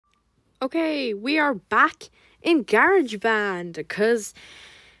Okay, we are back in GarageBand because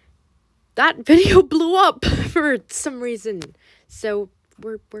that video blew up for some reason. So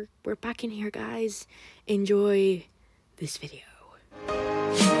we're back in here, guys. Enjoy this video.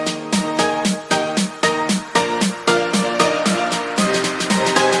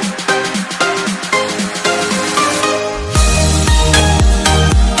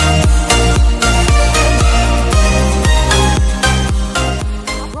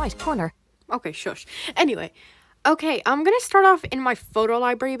 Right corner. Okay, shush. Anyway, okay, I'm gonna start off in my photo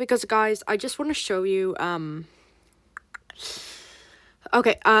library because, guys, I just want to show you, I'm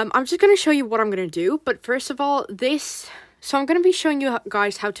just gonna show you what I'm gonna do, but first of all, so I'm gonna be showing you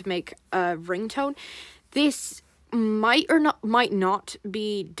guys how to make a ringtone. This might not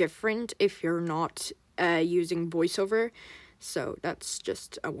be different if you're not using Voiceover, so that's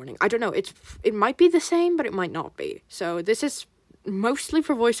just a warning. I don't know, it might be the same, but it might not be. So this is mostly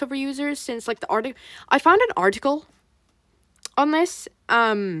for Voiceover users, since like I found an article on this,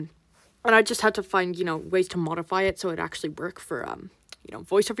 and I just had to find, ways to modify it so it actually work for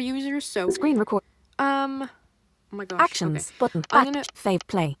Voiceover users. So Screen record. Oh my gosh. Actions okay. button. I'm Back. gonna Fave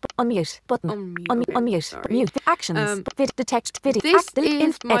play. Unmute button. Unmute. Sorry. Mute. Actions. Text. Video. This Delete.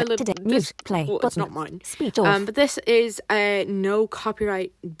 is my edit, little today. Mute. Play. Well, button. it's not mine. Speech off. But this is a no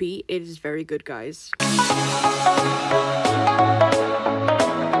copyright beat. It is very good, guys.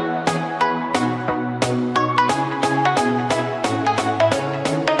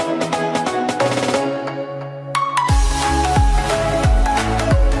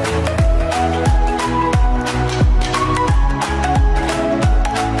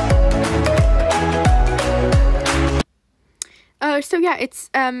 So yeah, it's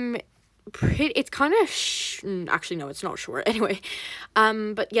it's kind of actually no, it's not short. Anyway,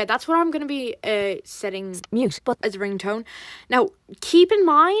 but yeah, that's what I'm gonna be setting Mute button. as a ringtone. Now, keep in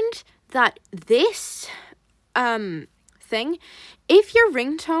mind that this thing, if your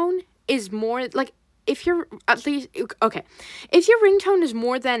ringtone is more like, if your ringtone is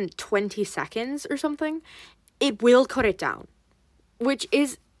more than 20 seconds or something, it will cut it down, which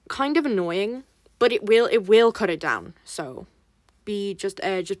is kind of annoying, but it will cut it down. So just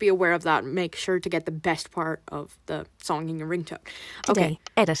be aware of that. Make sure to get the best part of the song in your ringtone. Okay. Today.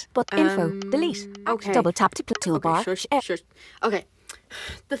 Edit. But info. Delete. Okay. Double tap to toolbar. Okay, shush. Okay.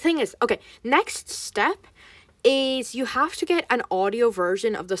 The thing is, next step is you have to get an audio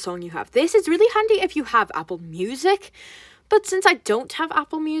version of the song you have. This is really handy if you have Apple Music, but since I don't have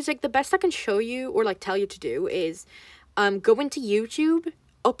Apple Music, the best I can show you or like tell you to do is go into YouTube,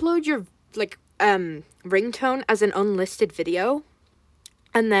 upload your ringtone as an unlisted video,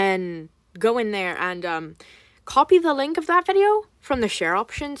 and then go in there and copy the link of that video from the share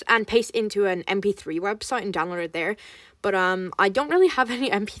options and paste into an MP3 website and download it there. But I don't really have any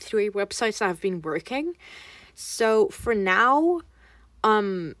MP3 websites that have been working. So for now,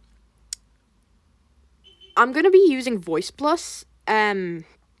 I'm going to be using Voice Plus, and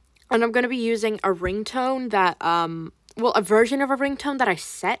I'm going to be using a ringtone that, a version of a ringtone that I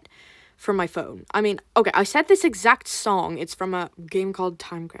set for my phone. I mean, okay, I set this exact song. It's from a game called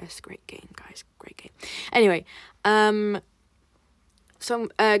Timegrass. Great game, guys. Great game. Anyway, so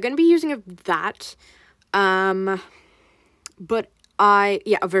I'm gonna be using that. But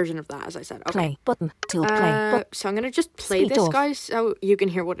a version of that, as I said. Okay. Play button. Tool play. So I'm gonna just play Speed this, off. guys, so you can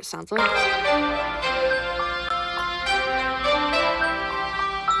hear what it sounds like.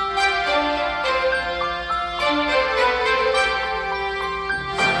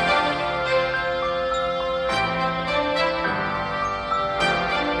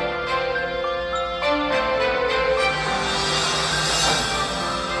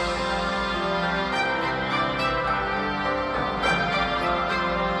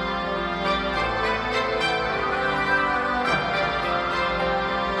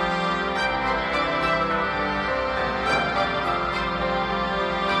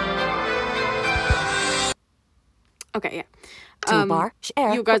 Okay, yeah. Toolbar.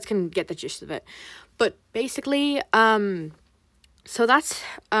 Share. You guys can get the gist of it. But basically, so that's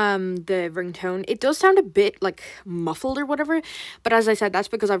the ringtone. It does sound a bit like muffled or whatever, but as I said, that's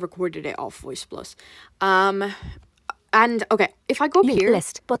because I recorded it off Voice Plus. And okay, if I go up Mute here,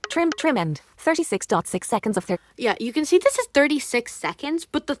 list. But trim end. 36.6 seconds of 30. yeah, you can see this is 36 seconds,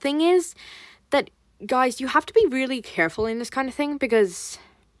 but the thing is that, guys, you have to be really careful in this kind of thing because,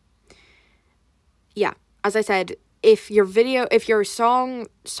 yeah, as I said, if your song,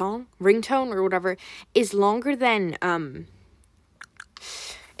 ringtone or whatever is longer than,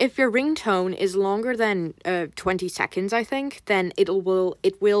 if your ringtone is longer than 20 seconds, I think, then like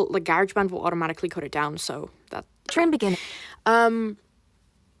GarageBand will automatically cut it down, so that... Trim begin.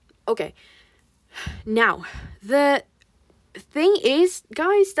 Okay. Now, the thing is,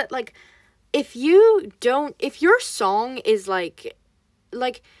 guys, that like if your song is like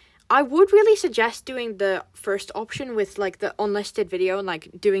I would really suggest doing the first option with like the unlisted video and like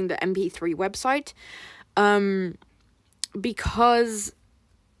doing the MP3 website, because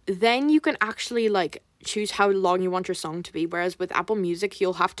then you can actually like choose how long you want your song to be, whereas with Apple Music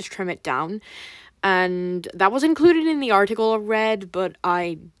you'll have to trim it down, and that was included in the article I read, but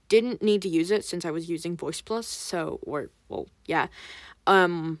I didn't need to use it since I was using Voice Plus. So yeah.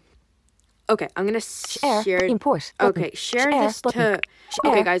 Okay, I'm gonna share. Import. Okay, share this to.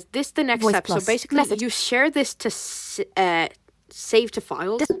 Okay, guys, this is the next step. So basically, you share this to save to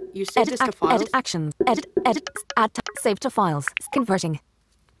files. You save this to files. Edit actions. Edit. Add. Save to files. Converting.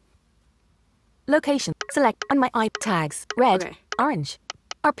 Location. Select on my tags. Red. Orange.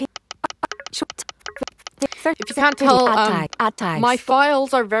 RP. If you can't tell, add tags. my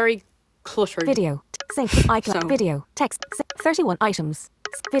files are very cluttered. Video. Sync iCloud. Video. Text. 31 items.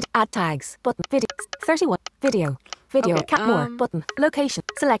 Add tags button. Video 31 video Okay, cat more button. Location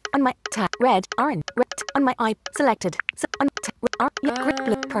select on my tag red orange red on my selected on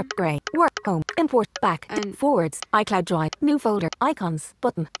blue purple gray work home import back and forwards iCloud Drive new folder icons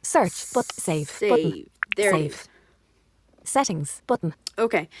button search but save button there save it is. Settings button.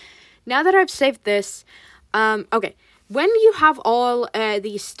 Okay, now that I've saved this, okay. When you have all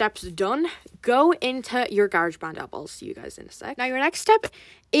these steps done, go into your GarageBand app. I'll see you guys in a sec. Now, your next step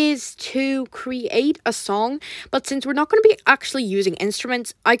is to create a song, but since we're not going to be actually using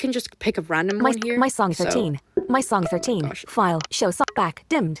instruments, I can just pick a random one here. My song 13. My song 13. Gosh. File. Show song. Back.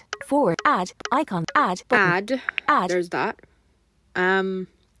 Dimmed. Forward. Add. Icon. Add. Button. Add. There's that.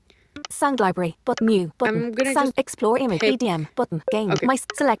 Sound library. But new. Button. I'm gonna sound just explore image. EDM. Button. Game. Okay. My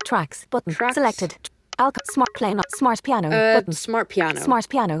select tracks. Button. Selected. Smart play. Not smart piano. Button. Smart piano. Smart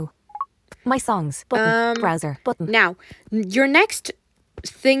piano. My songs. Button. Browser. Button. Now, your next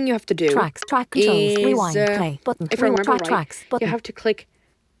thing you have to do. Tracks. Track controls. Is, Rewind. Play. Button. If I remember right, tracks. Button. You have to click.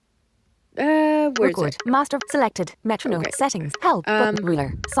 Where Record. is it? Master selected. Metronome. Okay. Settings. Help. Button.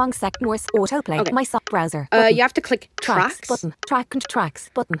 Ruler. Song sec. North. Autoplay. Okay. My song. Browser. You have to click Tracks. tracks. Button. Tracks.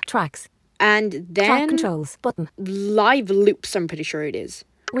 Button. Tracks. And then Track controls. Button. live loops, I'm pretty sure it is.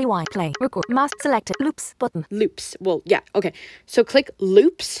 Rewind. Play. Record. Master selected. Loops. Button. Loops. Well, yeah. Okay. So click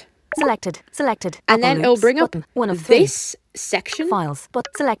loops. Selected. And then it'll bring up one of three. this section. Files. But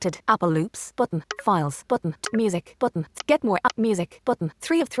selected. Apple loops. Button. Files. Button. Music. Button. Get more music. Button.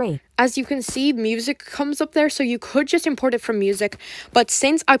 3 of 3. As you can see, music comes up there, so you could just import it from music. But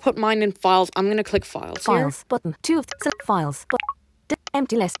since I put mine in files, I'm going to click files here. Files. Button. 2 of files. But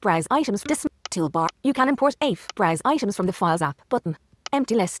empty list. Browse items. Toolbar. You can import AIF. Browse items from the Files app. Button.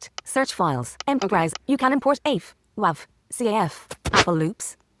 Empty list. Search files. Browse. You can import AIF. WAV. CAF. Apple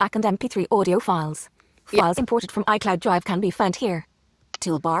loops. ACK and MP3 audio files. Files imported from iCloud Drive can be found here.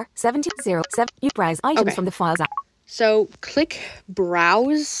 Toolbar 7007. You browse items from the Files app. So click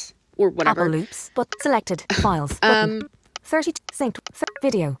browse or whatever. Apple loops. But selected files. Button. 30 synced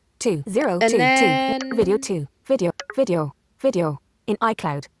video 2022 video 2 video in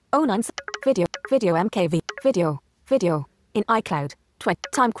iCloud 09 video MKV video in iCloud 20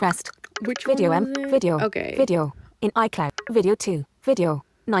 time crest Which video one was it? video Okay. video in iCloud video 2 video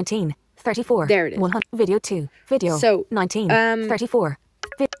 19 34 There it is. 100 video 2 video So, 19 34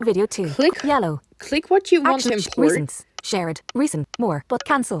 video 2 click yellow Click what you want to Actions, import. recents, shared, recent, more, but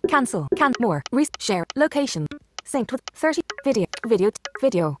cancel, more, share, location, synced with 30, video,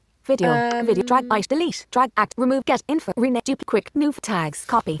 drag, delete, drag, act, remove, get, info, rename, duplicate, quick, new tags,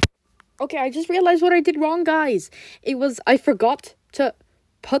 copy. Okay, I just realized what I did wrong, guys. I forgot to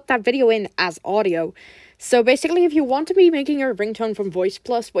put that video in as audio. So basically, if you want to be making your ringtone from Voice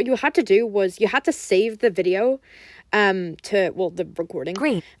Plus, what you had to do was you had to save the video the recording.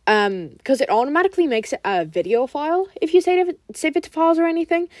 Great. Because it automatically makes it a video file if you save it to files or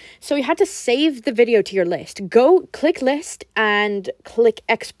anything. So you had to save the video to your list. Go click list and click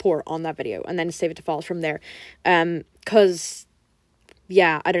export on that video and then save it to files from there. Because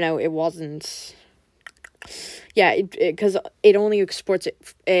yeah, I don't know, it wasn't. Yeah, because it only exports it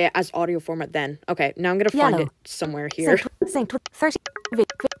as audio format then. Okay, now I'm going to find it somewhere here. Synced with 30.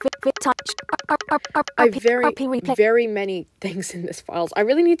 I have very many things in this files. I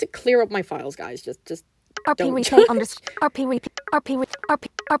really need to clear up my files, guys. Just RP don't. replay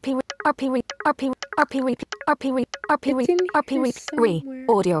RP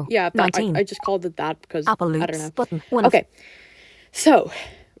audio. Yeah, 19. I just called it that because Apple loops I don't know. button. Okay, so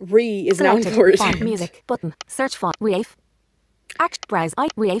re is now Selected. important. Font music button. Search font. Reaf. Act. Browse.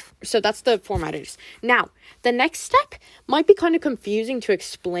 Reaf. So that's the format it is. Now, the next step might be kind of confusing to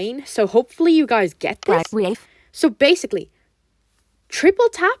explain. So hopefully you guys get this. Reaf. So basically, triple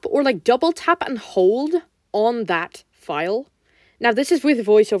tap or like double tap and hold on that file. Now this is with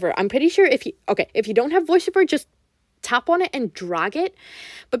VoiceOver. I'm pretty sure if you don't have VoiceOver, just tap on it and drag it.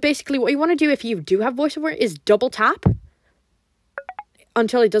 But basically what you want to do if you do have VoiceOver is double tap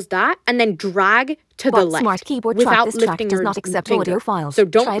until it does that, and then drag to the left Smart keyboard without track. This track lifting does your not accept finger. audio files. So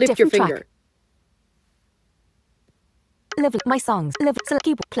don't Try a lift your different finger. track. Live my songs. Live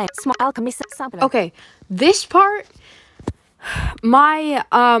keyboard play. Smart alchemy sampler. Okay, this part, my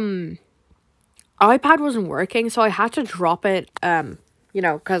iPad wasn't working, so I had to drop it.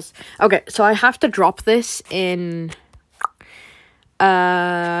 Because so I have to drop this in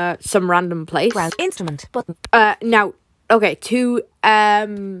some random place. Browse instrument button. Now, okay,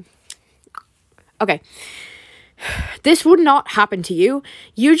 this would not happen to you.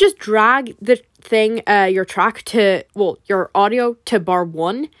 You just drag the thing, your track your audio to bar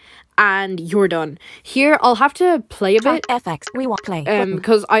 1, and you're done. Here, I'll have to play a bit. FX rewind play.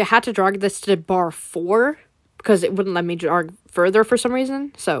 Because I had to drag this to bar 4 because it wouldn't let me drag further for some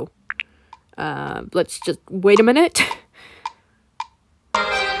reason. So, let's just wait a minute.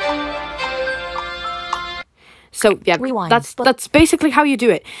 So yeah, Rewind. that's basically how you do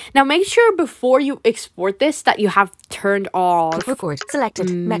it. Now make sure before you export this that you have turned off Record selected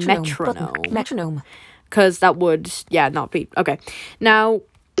metronome. metronome. Button. Metronome. Because that would not be okay. Now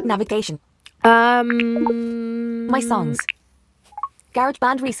Navigation. my My songs.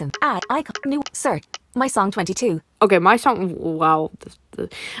 GarageBand recent. Add icon. New search. My song 22. Okay, my song. Wow.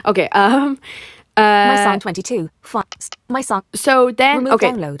 Okay. My song 22. My song. So then, Remove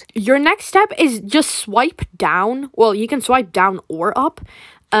okay, download. your next step is just swipe down. Well, you can swipe down or up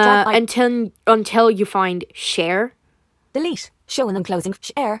until you find share. Delete. Showing and closing.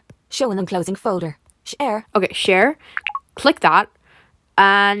 Share. Showing and closing folder. Share. Okay, share. Click that,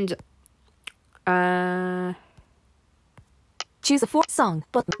 and Choose a song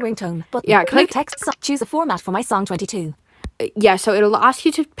button. Ringtone button. Yeah, Blue click- text. Choose a format for my song 22. yeah. So it'll ask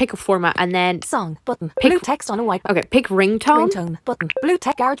you to pick a format, and then Song button. Pick- Blue text on a white. okay, pick ringtone. Ringtone button. Blue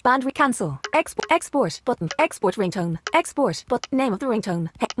text. GarageBand cancel. Export button. Export ringtone. Export but name of the ringtone.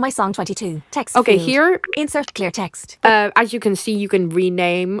 My song 22. Text. Okay, field. here, Insert clear text. as you can see, you can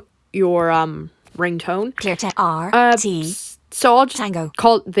rename your ringtone. Clear text. T. So I'll just Tango.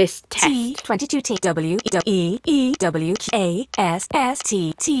 call this test. T 22 T W E E W A S S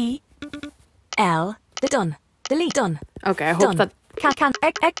T T L. The done. Delete done. Okay, I hope Done.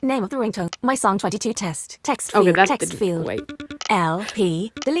 that. Name of the ringtone. My song 22 test. Text Okay, field. that Text didn't- field. wait. L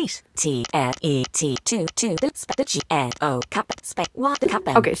P delete T F E T 2 the G N O cap spec what the cap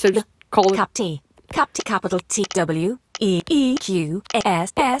M. Okay, so just call it. Cap T capital T W E E Q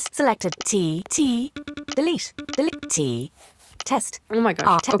S S selected T delete T test. Oh my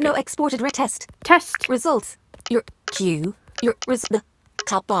gosh. Okay. No exported test. Test. Results. Your Q. Your the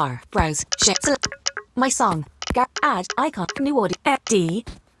top bar. Browse. Share. Select. My song. Add icon. New audio. D.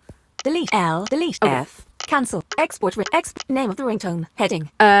 Delete. L. Delete. Okay. F. Cancel. Export. Name of the ringtone.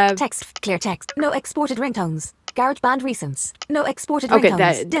 Heading. Text. Clear text. No exported ringtones. GarageBand recents. No exported Okay.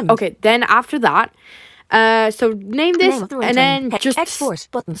 ringtones. Dim. Okay. Then after that, so name this, Name of the and then ringtone. just Export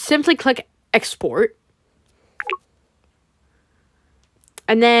button. simply click export.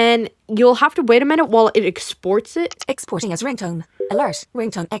 And then you'll have to wait a minute while it exports it. Exporting as ringtone. Alert.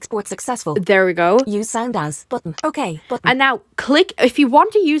 Ringtone export successful. There we go. Use sound as button. Okay button. And now click, if you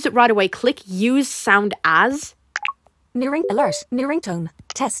want to use it right away, click use sound as. New ring alert. New ringtone.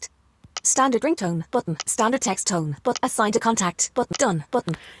 Test. Standard ringtone button. Standard text tone. But assign to contact button. Done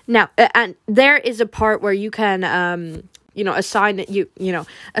button. Now, and there is a part where you can, assign it,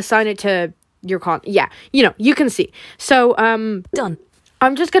 assign it to your you can see. So, Done.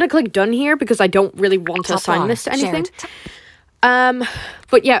 I'm just gonna click done here because I don't really want to Top assign bar. this to anything. Shared.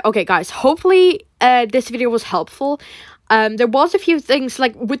 But yeah, okay, guys. Hopefully, this video was helpful. There was a few things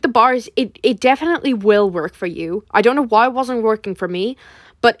like with the bars. It definitely will work for you. I don't know why it wasn't working for me,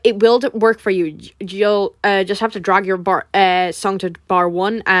 but it will work for you. You'll just have to drag your song to bar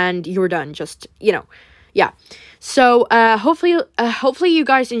 1, and you're done. Just yeah. So hopefully you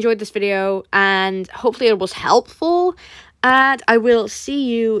guys enjoyed this video, and hopefully it was helpful. And I will see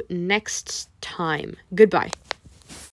you next time. Goodbye.